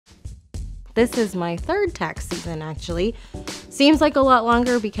This is my third tax season, actually. Seems like a lot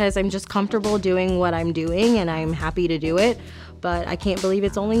longer because I'm just comfortable doing what I'm doing and I'm happy to do it. But I can't believe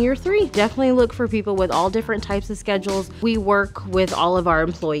it's only year 3. Definitely look for people with all different types of schedules. We work with all of our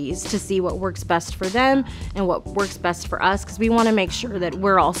employees to see what works best for them and what works best for us, because we want to make sure that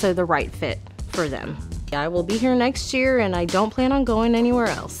we're also the right fit for them. I will be here next year and I don't plan on going anywhere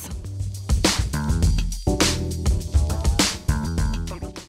else.